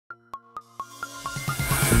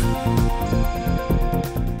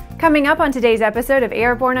Coming up on today's episode of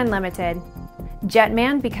Airborne Unlimited,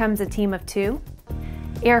 Jetman becomes a team of two,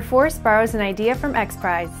 Air Force borrows an idea from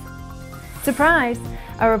XPRIZE. Surprise!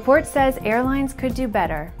 A report says airlines could do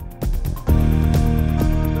better.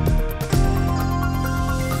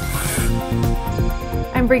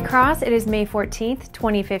 I'm Bree Cross. It is May 14th,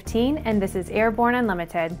 2015, and this is Airborne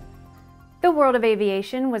Unlimited. The world of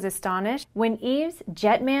aviation was astonished when Yves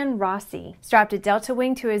Jetman Rossy strapped a delta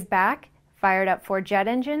wing to his back, fired up 4 jet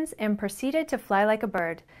engines, and proceeded to fly like a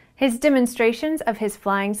bird. His demonstrations of his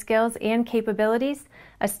flying skills and capabilities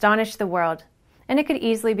astonished the world, and it could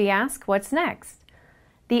easily be asked, what's next?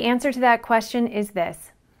 The answer to that question is this.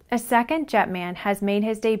 A second jetman has made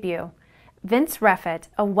his debut. Vince Reffet,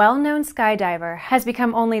 a well-known skydiver, has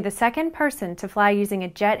become only the second person to fly using a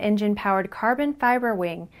jet engine-powered carbon fiber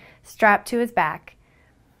wing strapped to his back.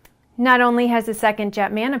 Not only has the second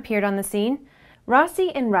jetman appeared on the scene,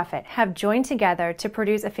 Rossy and Reffet have joined together to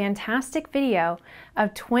produce a fantastic video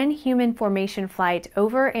of twin human formation flight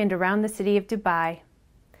over and around the city of Dubai.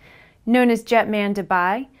 Known as Jetman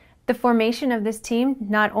Dubai, the formation of this team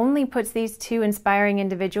not only puts these two inspiring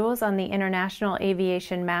individuals on the international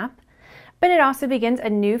aviation map, but it also begins a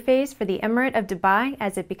new phase for the Emirate of Dubai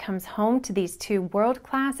as it becomes home to these two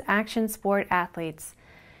world-class action sport athletes.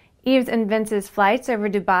 Yves and Vince's flights over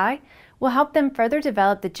Dubai will help them further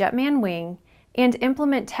develop the Jetman wing and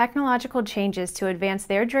implement technological changes to advance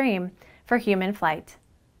their dream for human flight.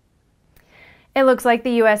 It looks like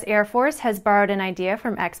the U.S. Air Force has borrowed an idea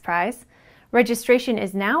from XPRIZE. Registration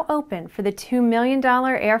is now open for the $2 million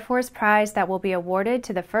Air Force prize that will be awarded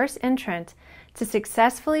to the first entrant to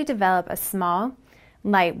successfully develop a small,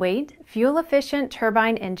 lightweight, fuel-efficient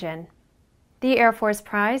turbine engine. The Air Force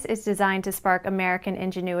prize is designed to spark American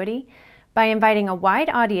ingenuity by inviting a wide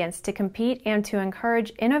audience to compete and to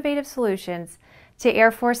encourage innovative solutions to Air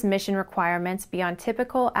Force mission requirements beyond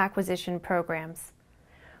typical acquisition programs.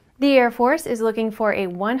 The Air Force is looking for a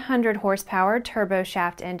 100 horsepower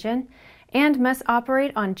turboshaft engine and must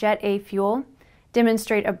operate on Jet A fuel,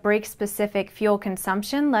 demonstrate a brake-specific fuel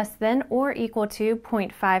consumption less than or equal to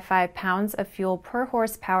 0.55 pounds of fuel per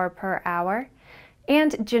horsepower per hour,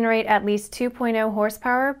 and generate at least 2.0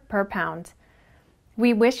 horsepower per pound.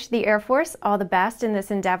 We wish the Air Force all the best in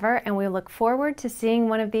this endeavor, and we look forward to seeing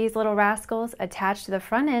one of these little rascals attached to the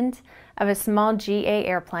front end of a small GA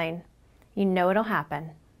airplane. You know it'll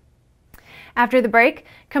happen. After the break,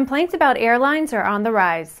 complaints about airlines are on the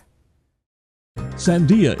rise.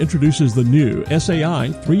 Sandia introduces the new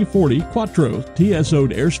SAI 340 Quattro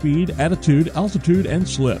TSO'd airspeed, attitude, altitude, and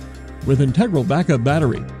slip. With integral backup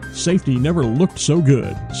battery, safety never looked so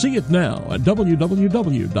good. See it now at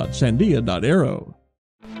www.sandia.aero.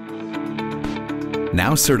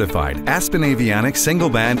 Now certified, Aspen Avionics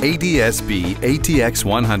single-band ADS-B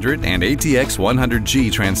ATX100 and ATX100G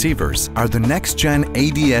transceivers are the next-gen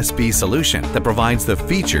ADS-B solution that provides the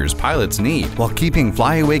features pilots need while keeping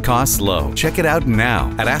flyaway costs low. Check it out now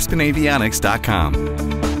at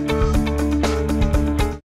aspenavionics.com.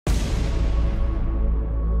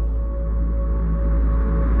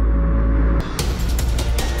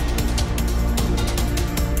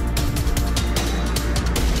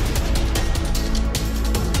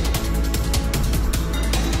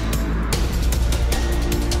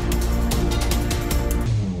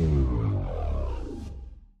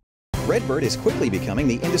 Redbird is quickly becoming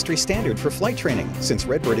the industry standard for flight training. Since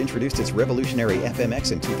Redbird introduced its revolutionary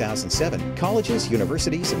FMX in 2007, colleges,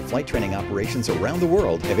 universities, and flight training operations around the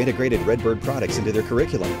world have integrated Redbird products into their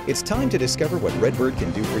curriculum. It's time to discover what Redbird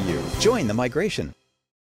can do for you. Join the migration.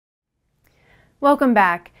 Welcome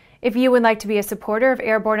back. If you would like to be a supporter of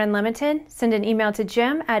Airborne Unlimited, send an email to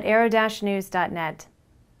jim@aero-news.net.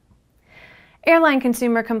 Airline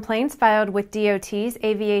consumer complaints filed with DOT's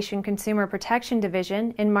Aviation Consumer Protection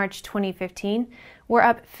Division in March 2015 were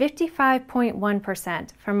up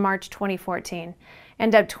 55.1% from March 2014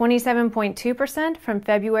 and up 27.2% from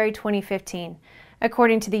February 2015,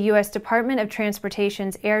 according to the U.S. Department of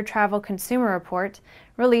Transportation's Air Travel Consumer Report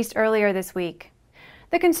released earlier this week.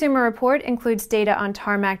 The consumer report includes data on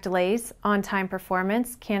tarmac delays, on-time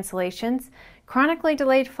performance, cancellations, chronically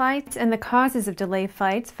delayed flights, and the causes of delayed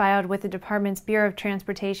flights filed with the Department's Bureau of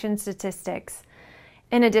Transportation Statistics.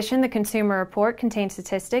 In addition, the consumer report contains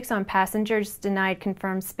statistics on passengers denied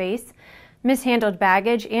confirmed space, mishandled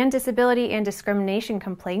baggage, and disability and discrimination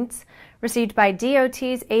complaints received by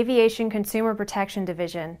DOT's Aviation Consumer Protection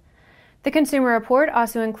Division. The consumer report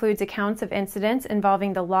also includes accounts of incidents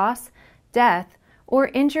involving the loss, death, or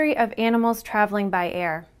injury of animals traveling by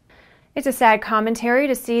air. It's a sad commentary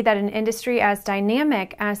to see that an industry as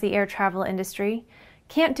dynamic as the air travel industry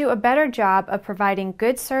can't do a better job of providing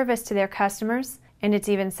good service to their customers and it's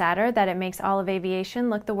even sadder that it makes all of aviation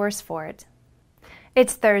look the worse for it.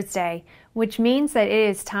 It's Thursday, which means that it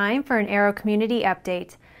is time for an Aero-Community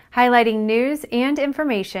update, highlighting news and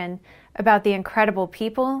information about the incredible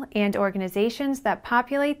people and organizations that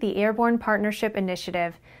populate the Airborne Partnership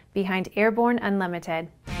Initiative behind Airborne Unlimited.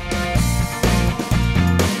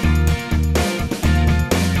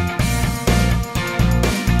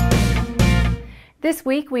 This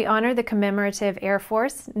week we honor the commemorative Air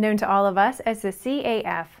Force, known to all of us as the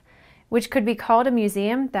CAF, which could be called a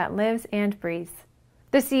museum that lives and breathes.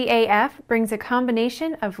 The CAF brings a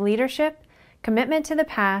combination of leadership, commitment to the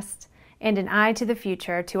past, and an eye to the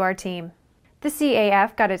future to our team. The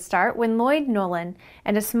CAF got its start when Lloyd Nolan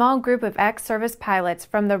and a small group of ex-service pilots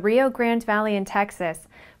from the Rio Grande Valley in Texas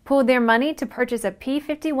pooled their money to purchase a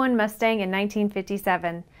P-51 Mustang in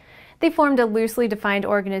 1957. They formed a loosely defined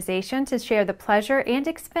organization to share the pleasure and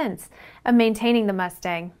expense of maintaining the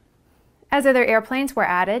Mustang. As other airplanes were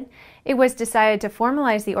added, it was decided to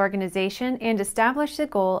formalize the organization and establish the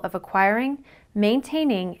goal of acquiring,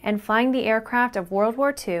 maintaining, and flying the aircraft of World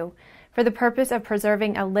War II for the purpose of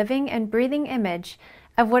preserving a living and breathing image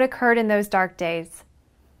of what occurred in those dark days.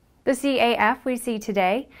 The CAF we see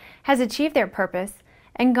today has achieved their purpose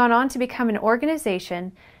and gone on to become an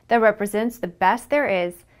organization that represents the best there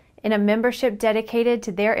is in a membership dedicated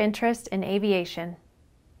to their interest in aviation.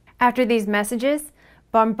 After these messages,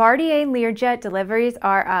 Bombardier LearJet deliveries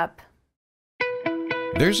are up.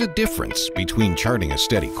 There's a difference between charting a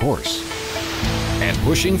steady course and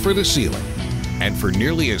pushing for the ceiling. And for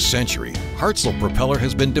nearly a century, Hartzell Propeller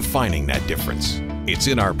has been defining that difference. It's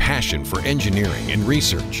in our passion for engineering and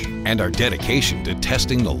research and our dedication to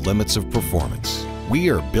testing the limits of performance. We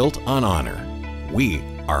are built on honor. We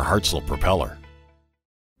are Hartzell Propeller.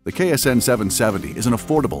 The KSN 770 is an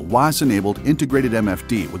affordable, WAAS-enabled integrated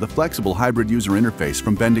MFD with a flexible hybrid user interface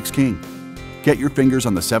from Bendix King. Get your fingers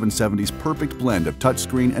on the 770's perfect blend of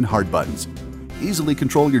touchscreen and hard buttons. Easily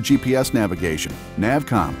control your GPS navigation,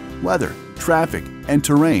 Navcom, weather, traffic, and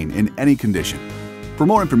terrain in any condition. For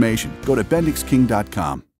more information, go to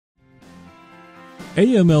bendixking.com.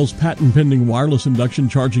 AML's patent-pending wireless induction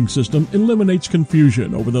charging system eliminates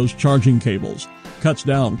confusion over those charging cables, cuts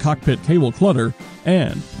down cockpit cable clutter,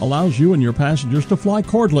 and allows you and your passengers to fly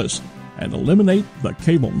cordless and eliminate the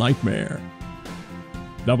cable nightmare.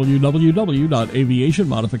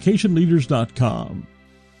 www.aviationmodificationleaders.com.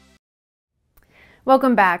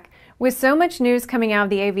 Welcome back. With so much news coming out of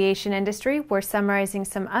the aviation industry, we're summarizing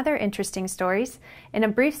some other interesting stories in a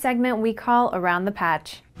brief segment we call Around the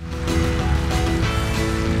Patch.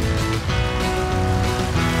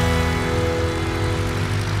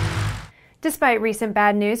 Despite recent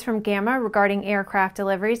bad news from Gamma regarding aircraft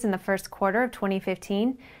deliveries in the first quarter of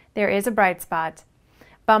 2015, there is a bright spot.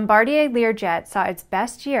 Bombardier LearJet saw its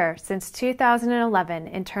best year since 2011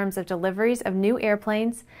 in terms of deliveries of new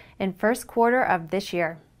airplanes in first quarter of this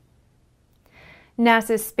year.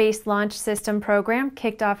 NASA's Space Launch System program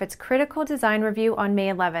kicked off its critical design review on May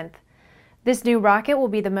 11th. This new rocket will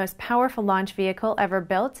be the most powerful launch vehicle ever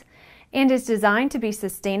built and is designed to be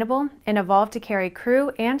sustainable and evolve to carry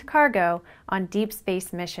crew and cargo on deep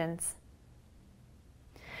space missions.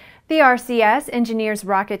 The RCS Engineers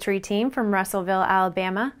Rocketry team from Russellville,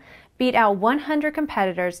 Alabama, beat out 100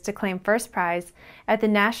 competitors to claim first prize at the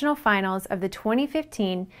national finals of the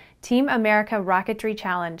 2015 Team America Rocketry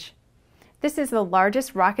Challenge. This is the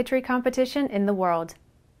largest rocketry competition in the world.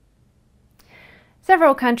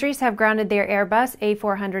 Several countries have grounded their Airbus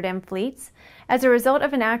A400M fleets as a result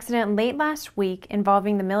of an accident late last week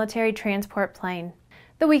involving the military transport plane.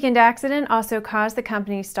 The weekend accident also caused the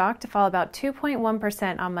company's stock to fall about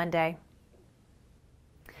 2.1% on Monday.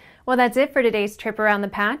 Well, that's it for today's trip around the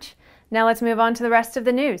patch. Now let's move on to the rest of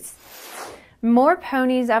the news. More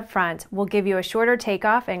ponies up front will give you a shorter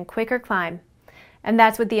takeoff and quicker climb. And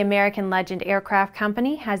that's what the American Legend Aircraft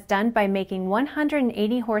Company has done by making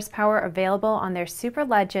 180 horsepower available on their Super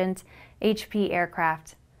Legend HP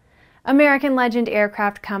aircraft. American Legend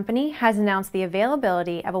Aircraft Company has announced the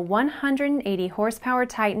availability of a 180 horsepower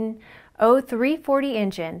Titan O340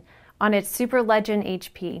 engine on its Super Legend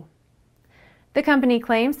HP. The company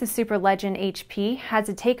claims the Super Legend HP has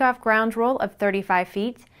a takeoff ground roll of 35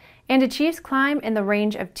 feet and achieves climb in the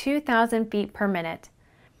range of 2,000 feet per minute.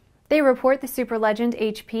 They report the Super Legend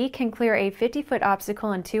HP can clear a 50-foot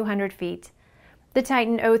obstacle in 200 feet. The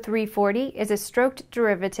Titan O340 is a stroked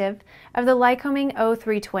derivative of the Lycoming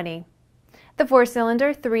O320. The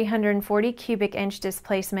four-cylinder, 340 cubic inch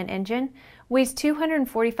displacement engine weighs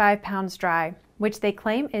 245 pounds dry, which they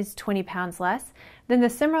claim is 20 pounds less than the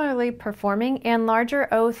similarly performing and larger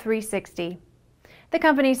O360. The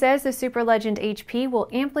company says the Superlegend HP will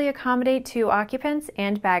amply accommodate 2 occupants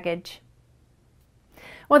and baggage.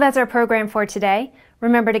 Well, that's our program for today.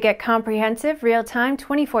 Remember to get comprehensive, real-time,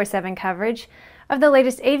 24/7 coverage of the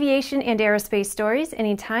latest aviation and aerospace stories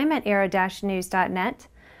anytime at aero-news.net.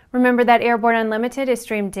 Remember that Airborne Unlimited is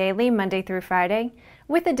streamed daily, Monday through Friday,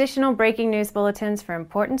 with additional breaking news bulletins for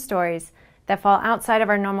important stories that fall outside of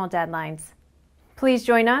our normal deadlines. Please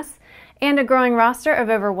join us and a growing roster of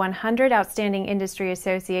over 100 outstanding industry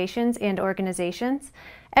associations and organizations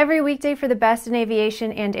every weekday for the best in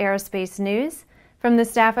aviation and aerospace news from the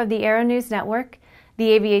staff of the Aero-News Network,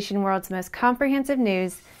 the aviation world's most comprehensive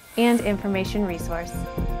news and information resource.